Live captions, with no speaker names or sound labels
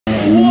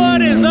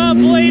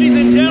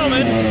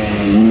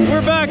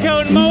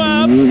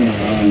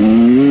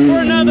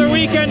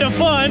weekend of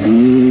fun.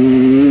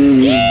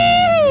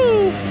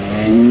 Yee-hoo!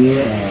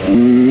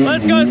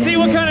 Let's go see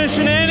what kind of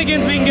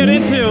shenanigans we can get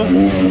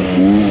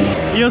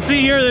into. You'll see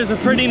here there's a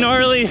pretty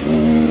gnarly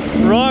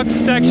rock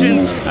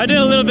sections. I did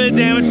a little bit of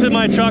damage to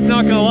my truck,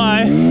 not gonna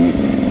lie.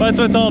 That's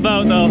what it's all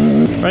about though.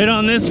 Right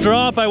on this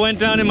drop, I went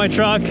down in my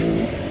truck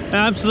and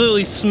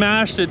absolutely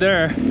smashed it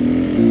there.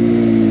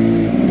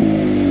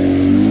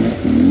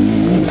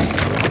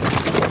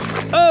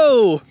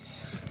 Oh!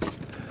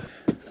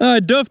 I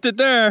doofed it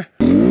there.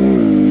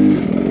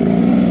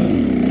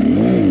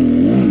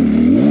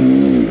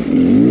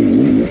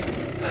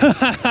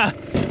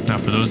 Now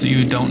for those of you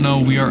who don't know,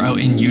 we are out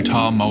in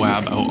Utah,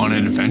 Moab, out on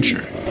an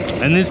adventure.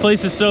 And this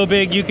place is so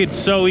big, you could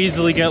so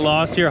easily get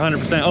lost here,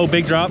 100%. Oh,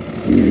 big drop.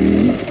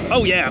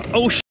 Oh yeah,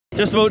 oh sh**,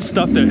 just about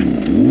stuffed it.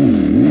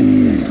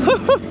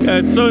 Yeah,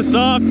 it's so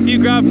soft, if you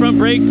grab front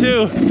brake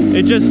too,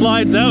 it just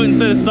slides out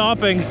instead of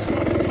stopping.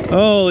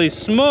 Holy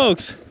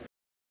smokes.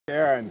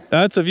 Aaron.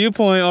 That's a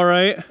viewpoint, all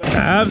right.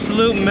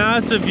 Absolute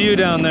massive view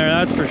down there,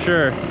 that's for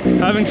sure.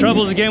 Having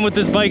troubles again with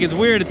this bike, it's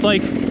weird. It's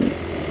like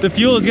the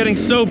fuel is getting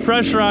so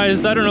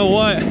pressurized, I don't know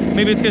what.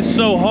 Maybe it's getting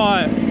so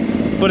hot,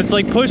 but it's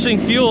like pushing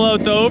fuel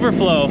out the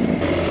overflow.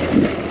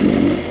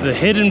 The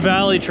Hidden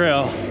Valley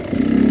Trail.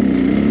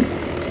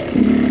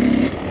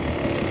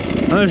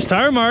 Oh, there's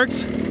tire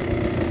marks.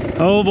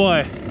 Oh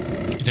boy.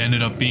 It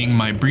ended up being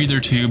my breather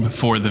tube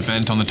for the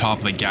vent on the top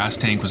of the gas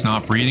tank was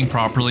not breathing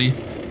properly,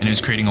 and it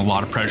was creating a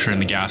lot of pressure in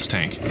the gas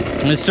tank.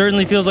 And it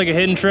certainly feels like a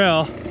hidden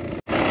trail.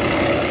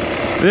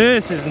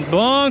 This is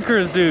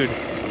bonkers, dude.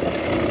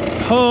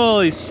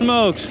 Holy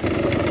smokes.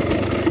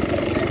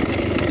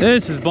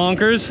 This is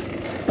bonkers.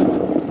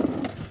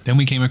 Then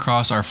we came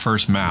across our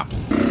first map.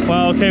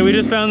 Wow, okay, we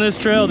just found this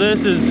trail.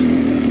 This is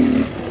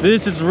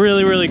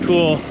really, really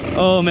cool.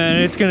 Oh man,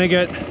 it's gonna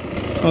get...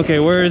 Okay,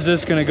 where is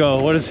this gonna go?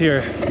 What is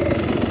here?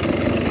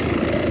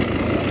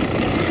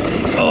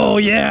 Oh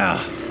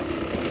yeah!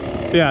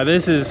 Yeah,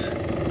 this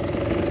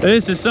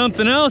is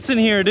something else in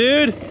here,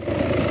 dude.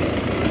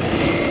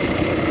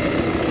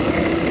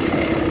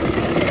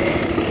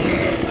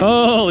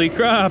 Holy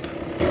crap.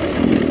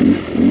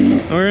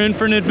 We're in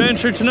for an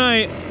adventure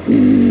tonight.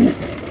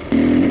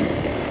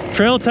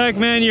 Trail tech,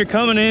 man, you're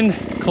coming in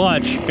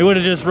clutch. It would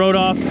have just rode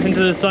off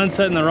into the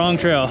sunset in the wrong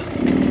trail.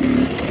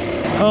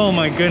 Oh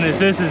my goodness,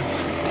 this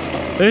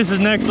is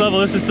next level.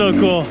 This is so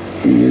cool.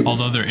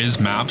 Although there is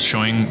maps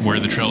showing where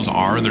the trails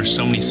are, there's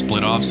so many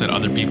split offs that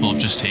other people have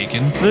just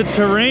taken. The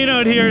terrain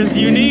out here is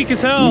unique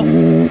as hell.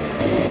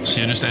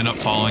 So you just end up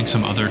following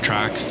some other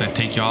tracks that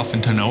take you off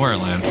into nowhere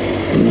land.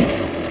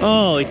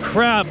 Holy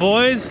crap,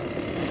 boys.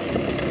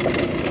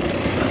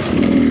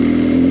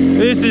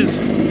 This is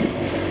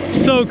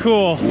so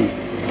cool.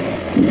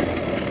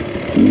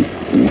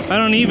 I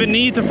don't even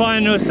need to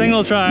find a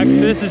single track.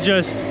 This is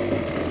just,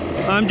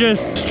 I'm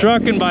just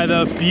struck by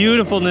the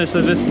beautifulness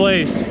of this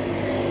place.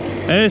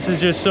 This is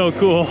just so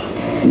cool.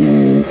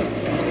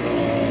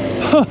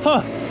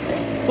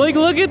 Like,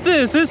 look at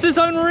this. This is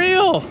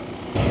unreal.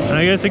 And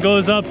I guess it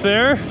goes up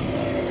there.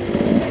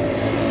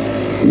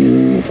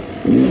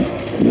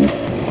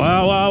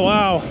 Wow, wow,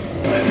 wow.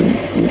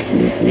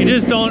 You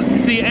just don't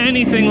see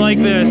anything like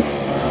this.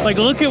 Like,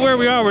 look at where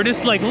we are. We're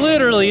just like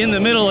literally in the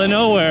middle of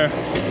nowhere.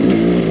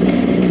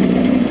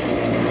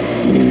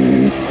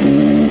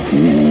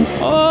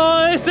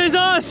 Oh, this is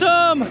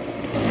awesome.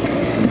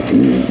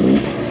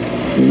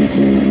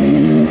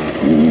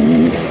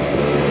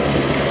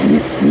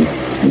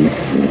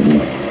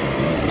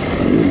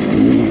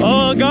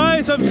 Oh,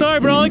 guys, I'm sorry,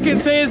 but all I can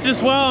say is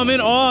just, wow, I'm in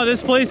awe.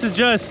 This place is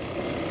just,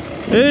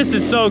 this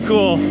is so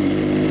cool.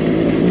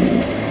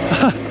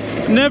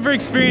 Never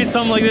experienced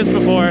something like this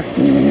before.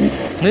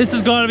 This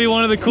has got to be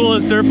one of the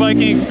coolest dirt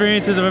biking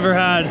experiences I've ever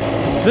had.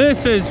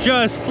 This is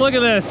just, look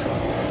at this.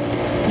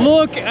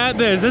 Look at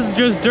this. This is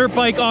just dirt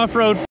bike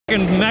off-road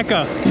fucking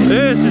mecca.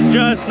 This is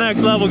just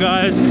next level,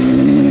 guys.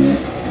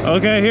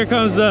 Okay, here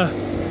comes the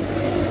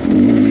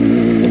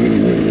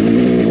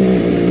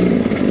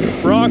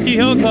rocky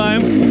hill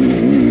climb.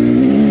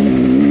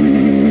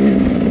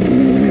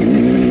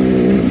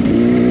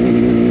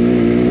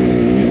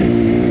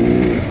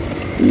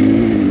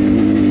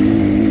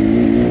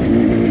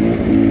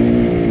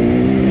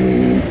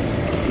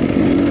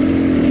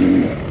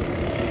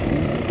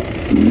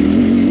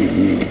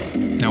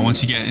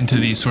 Once you get into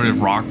these sort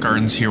of rock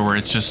gardens here where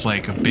it's just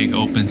like a big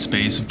open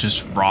space of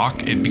just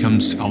rock, it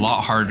becomes a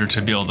lot harder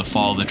to be able to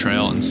follow the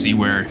trail and see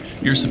where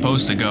you're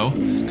supposed to go,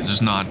 because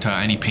there's not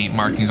any paint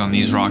markings on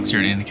these rocks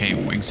here to indicate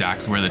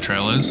exactly where the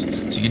trail is.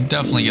 So you can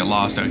definitely get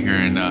lost out here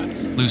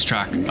and lose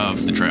track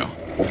of the trail.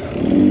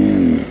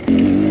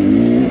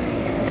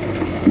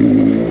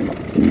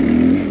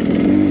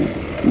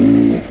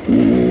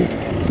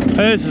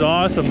 This is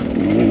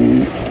awesome.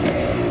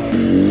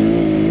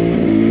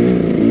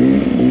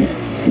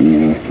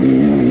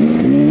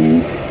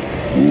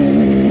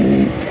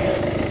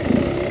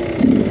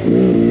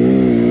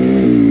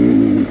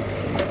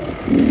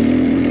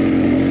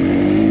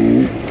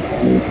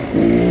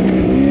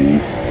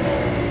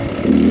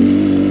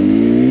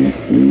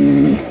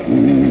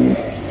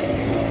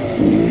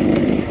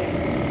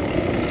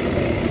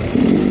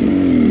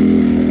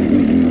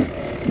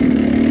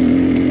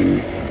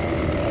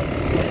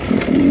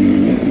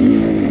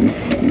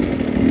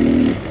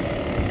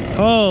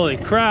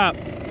 Holy crap.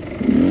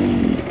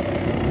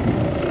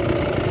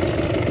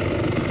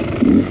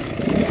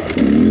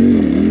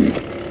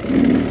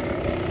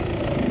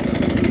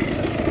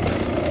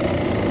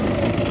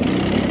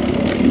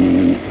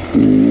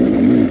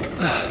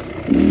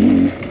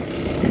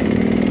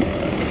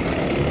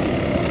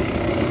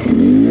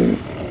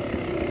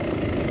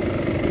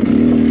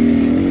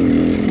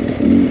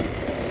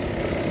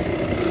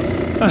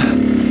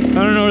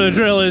 I don't know where the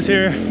drill is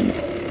here.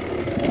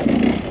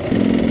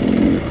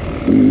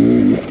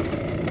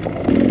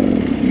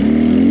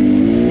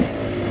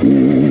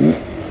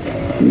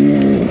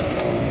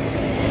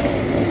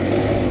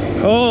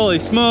 Holy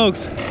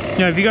smokes.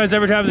 Yeah, if you guys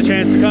ever have the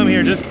chance to come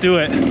here, just do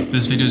it.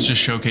 This video is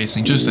just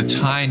showcasing just a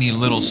tiny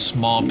little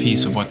small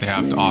piece of what they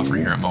have to offer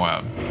here at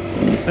Moab.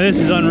 This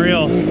is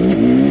unreal.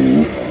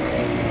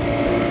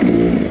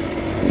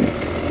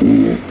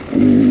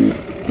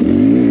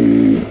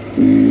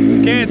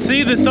 Can't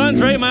see, the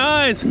sun's right in my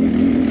eyes.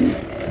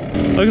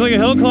 Looks like a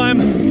hill climb.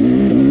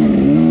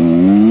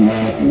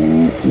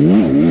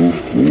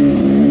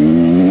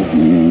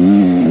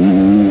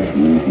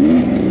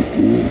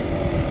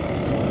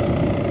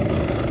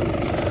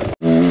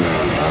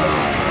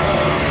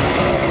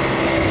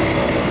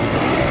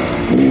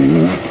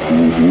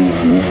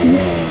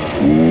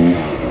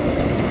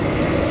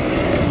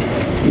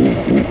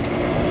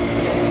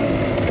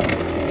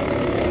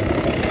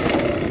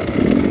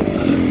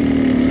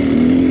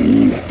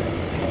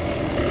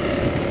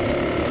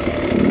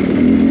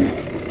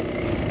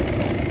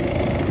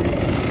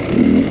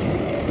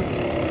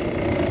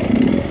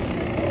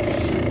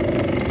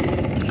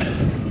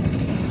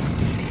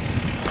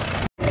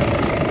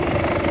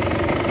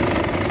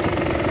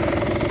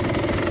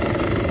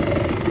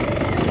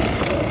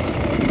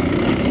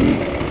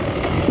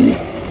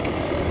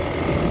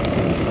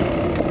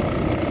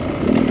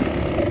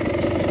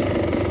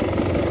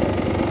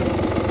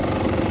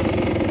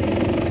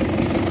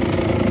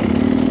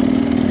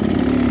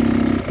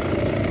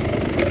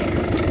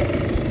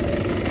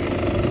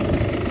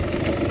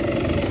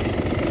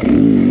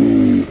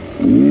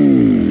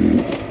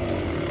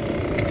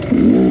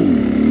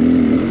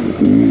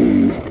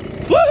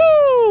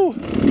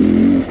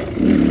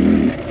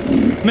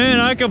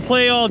 Man, I could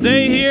play all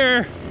day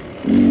here.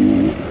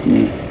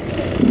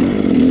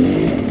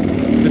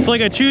 It's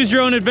like a choose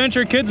your own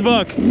adventure kids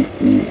book.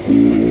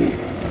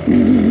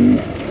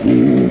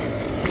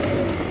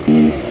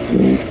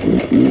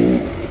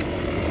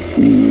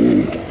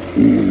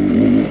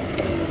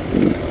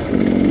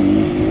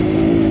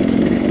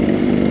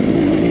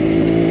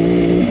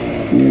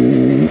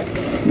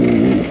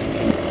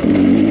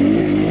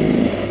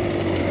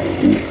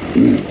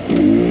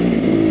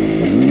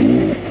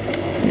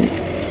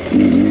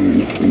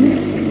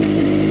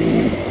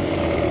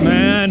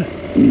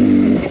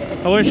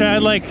 I wish I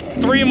had like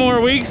 3 more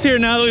weeks here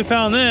now that we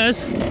found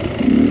this.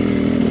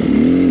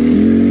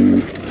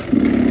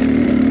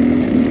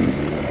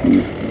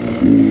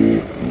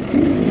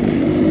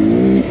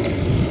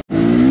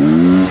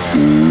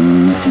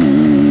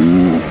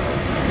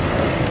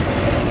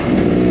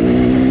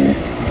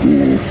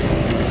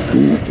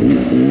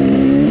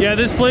 Yeah,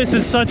 this place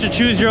is such a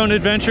choose your own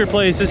adventure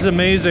place. This is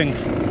amazing.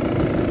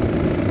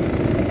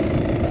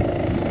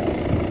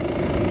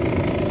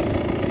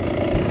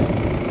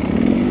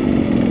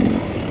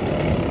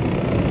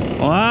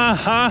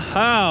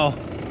 Wow,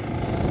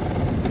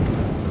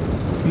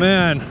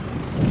 man,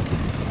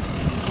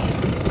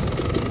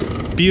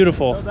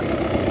 beautiful.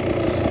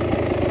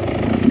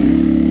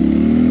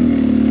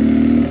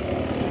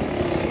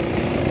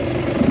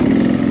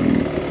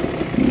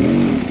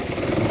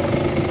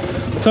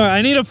 Sorry,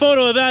 I need a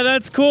photo of that.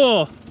 That's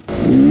cool.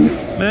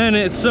 Man,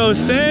 it's so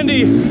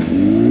sandy.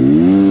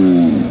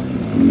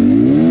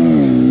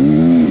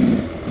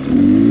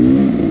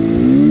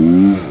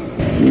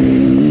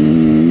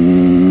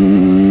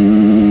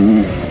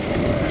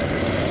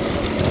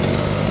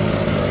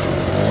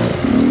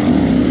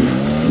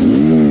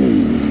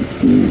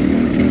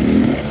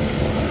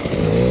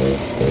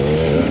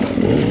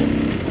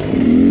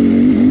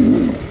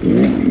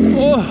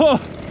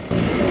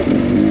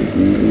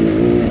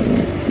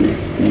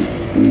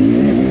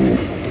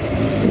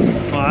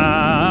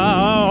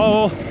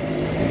 Wow.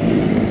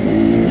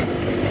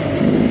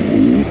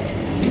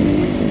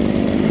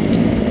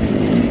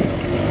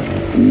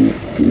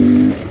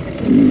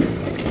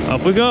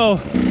 Up we go.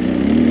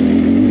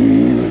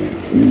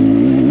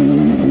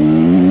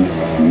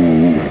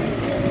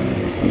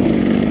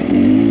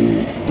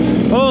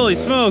 Holy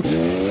smokes.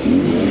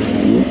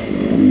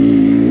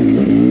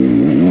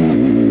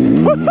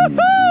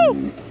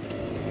 Woo-hoo-hoo!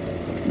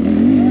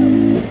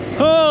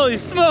 Holy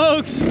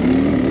smokes.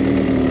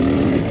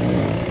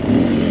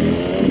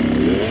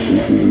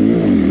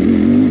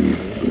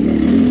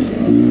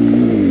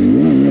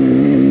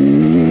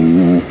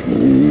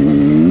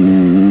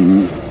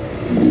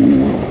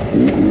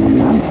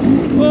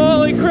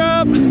 Holy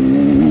crap.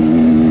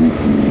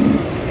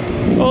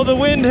 Oh, the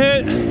wind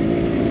hit.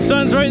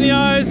 Sun's right in the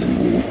eyes.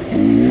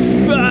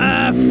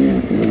 Ah,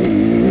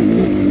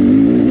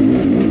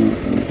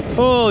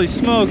 Holy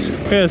smokes.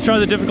 Okay, let's try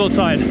the difficult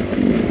side.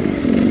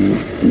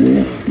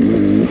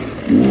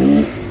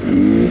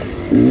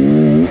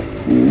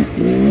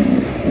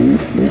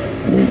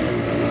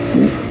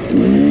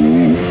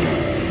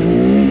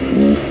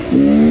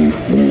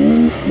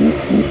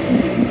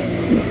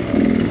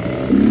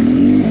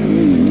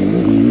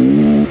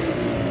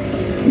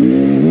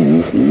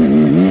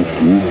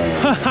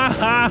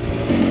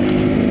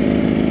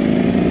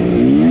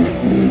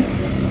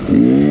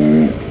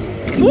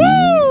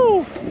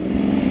 Woo!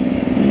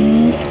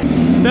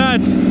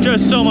 That's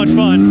just so much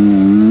fun.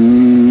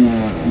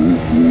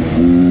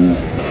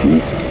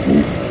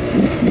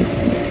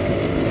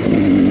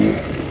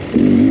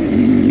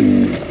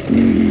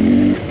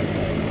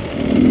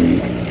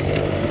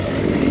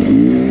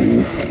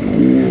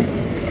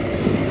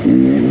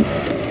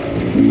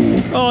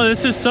 Oh,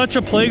 this is such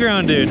a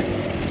playground, dude.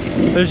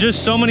 There's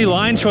just so many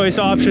line choice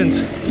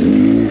options.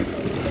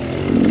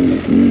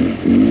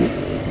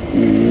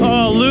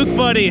 Oh, Luke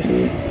buddy.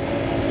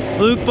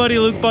 Luke buddy,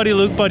 Luke buddy,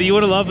 Luke buddy. You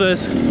would have loved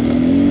this.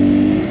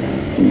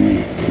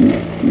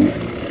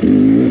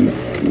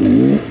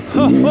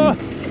 Oh,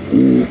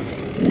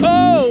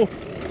 oh,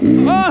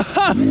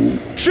 oh,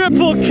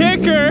 triple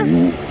kicker.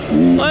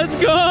 Let's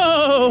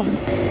go.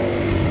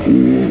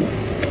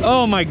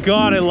 Oh my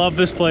God, I love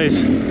this place.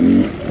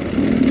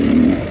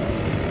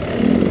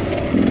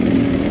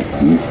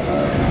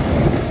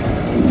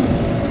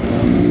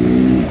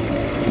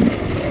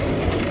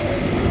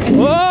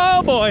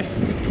 Oh boy,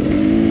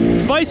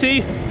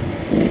 spicy.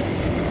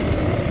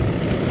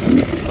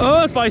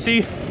 Oh,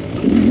 spicy.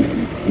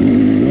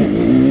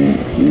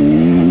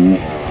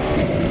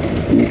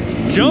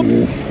 Jump.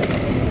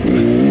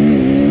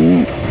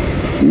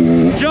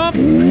 Jump.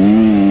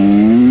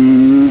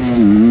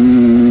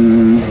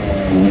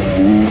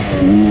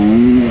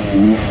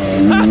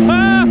 Ha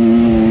ha!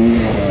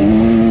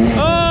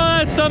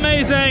 Oh, that's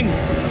amazing.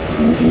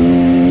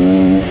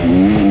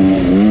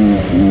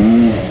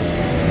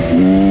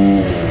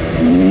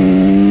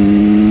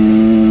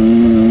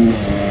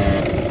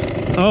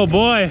 Oh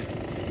boy.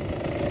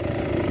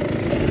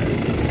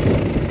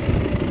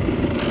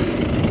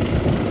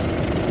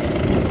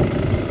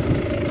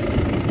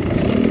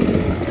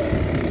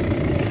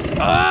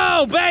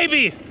 Oh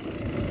baby.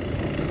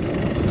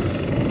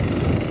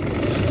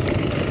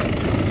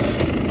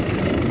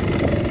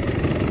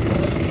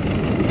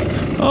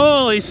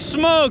 Holy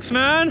smokes,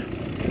 man.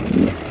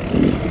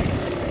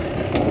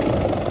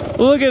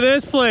 Look at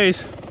this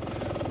place.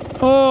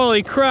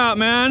 Holy crap,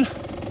 man.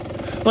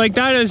 Like,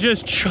 that is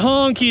just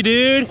chunky,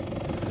 dude.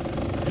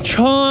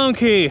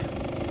 Chunky.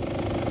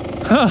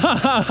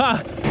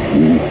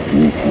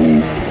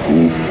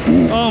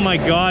 Oh my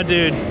God,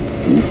 dude.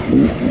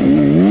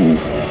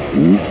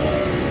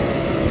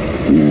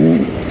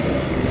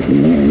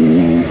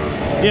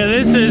 Yeah,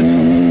 this is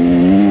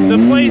the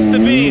place to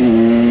be.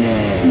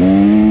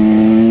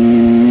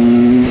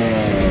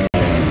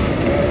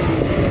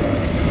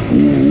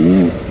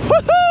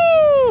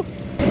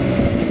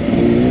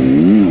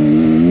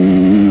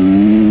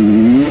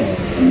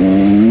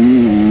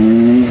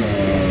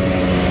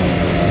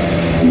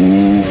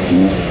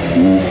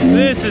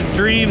 This is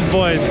dreams,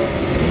 boys.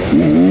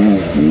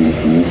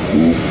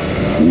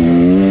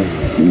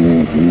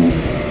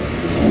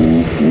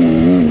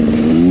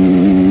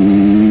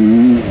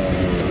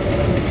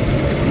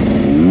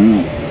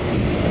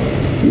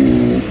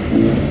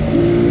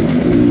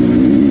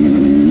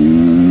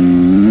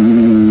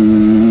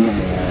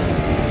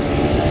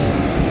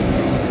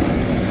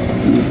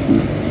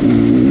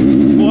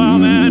 Wow,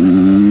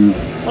 man.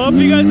 I hope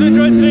you guys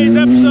enjoyed today's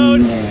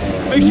episode.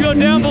 Make sure you go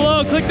down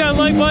below, click that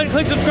like button,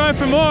 click subscribe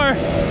for more,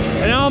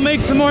 and I'll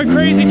make some more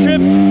crazy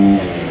trips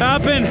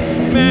happen.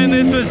 Man,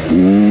 this was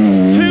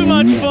too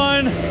much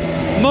fun.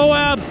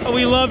 Moab,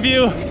 we love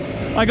you.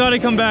 I gotta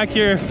come back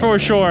here for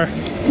sure.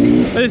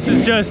 This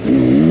is just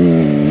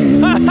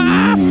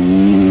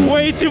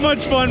way too much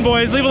fun,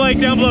 boys. Leave a like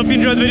down below if you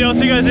enjoyed the video. I'll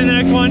see you guys in the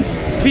next one.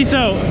 Peace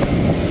out.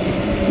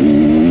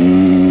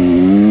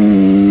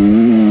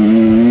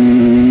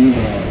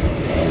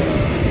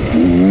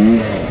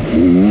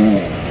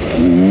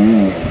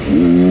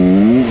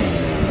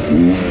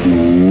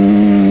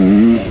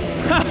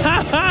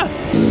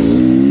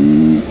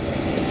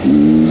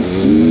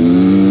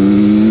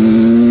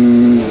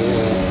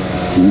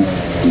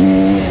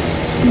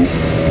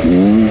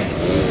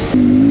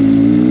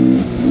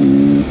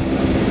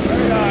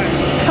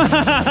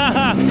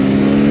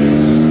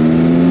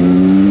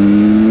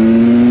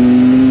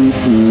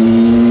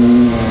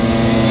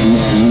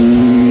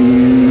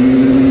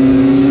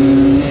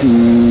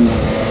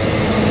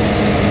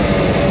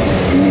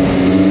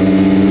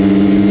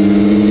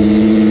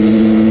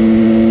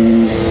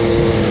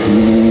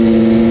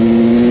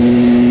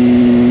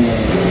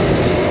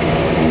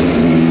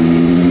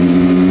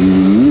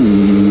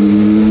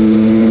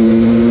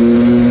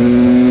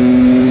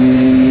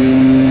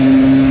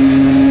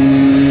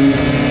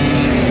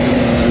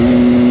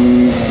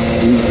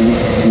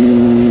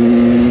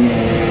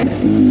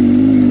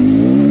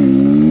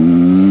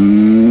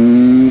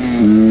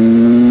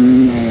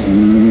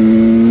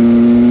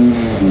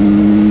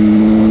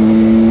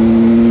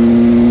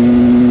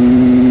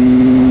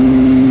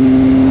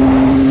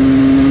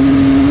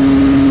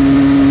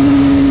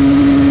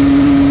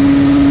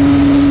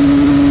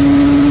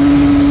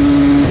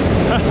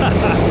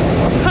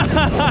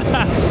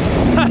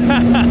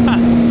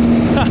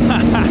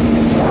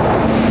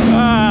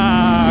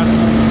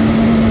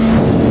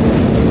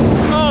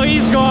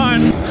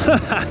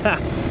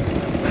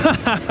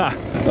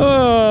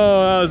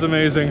 was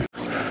amazing.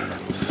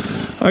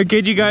 I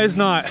kid you guys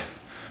not.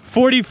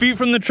 40 feet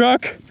from the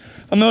truck,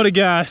 I'm out of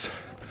gas.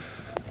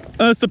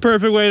 That's the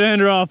perfect way to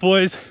end her off,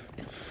 boys.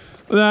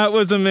 That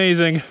was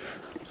amazing.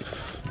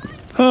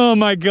 Oh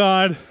my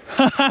God.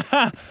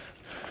 Oh,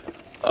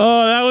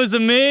 that was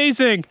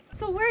amazing.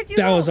 So where'd you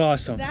That go? was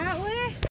awesome. That way?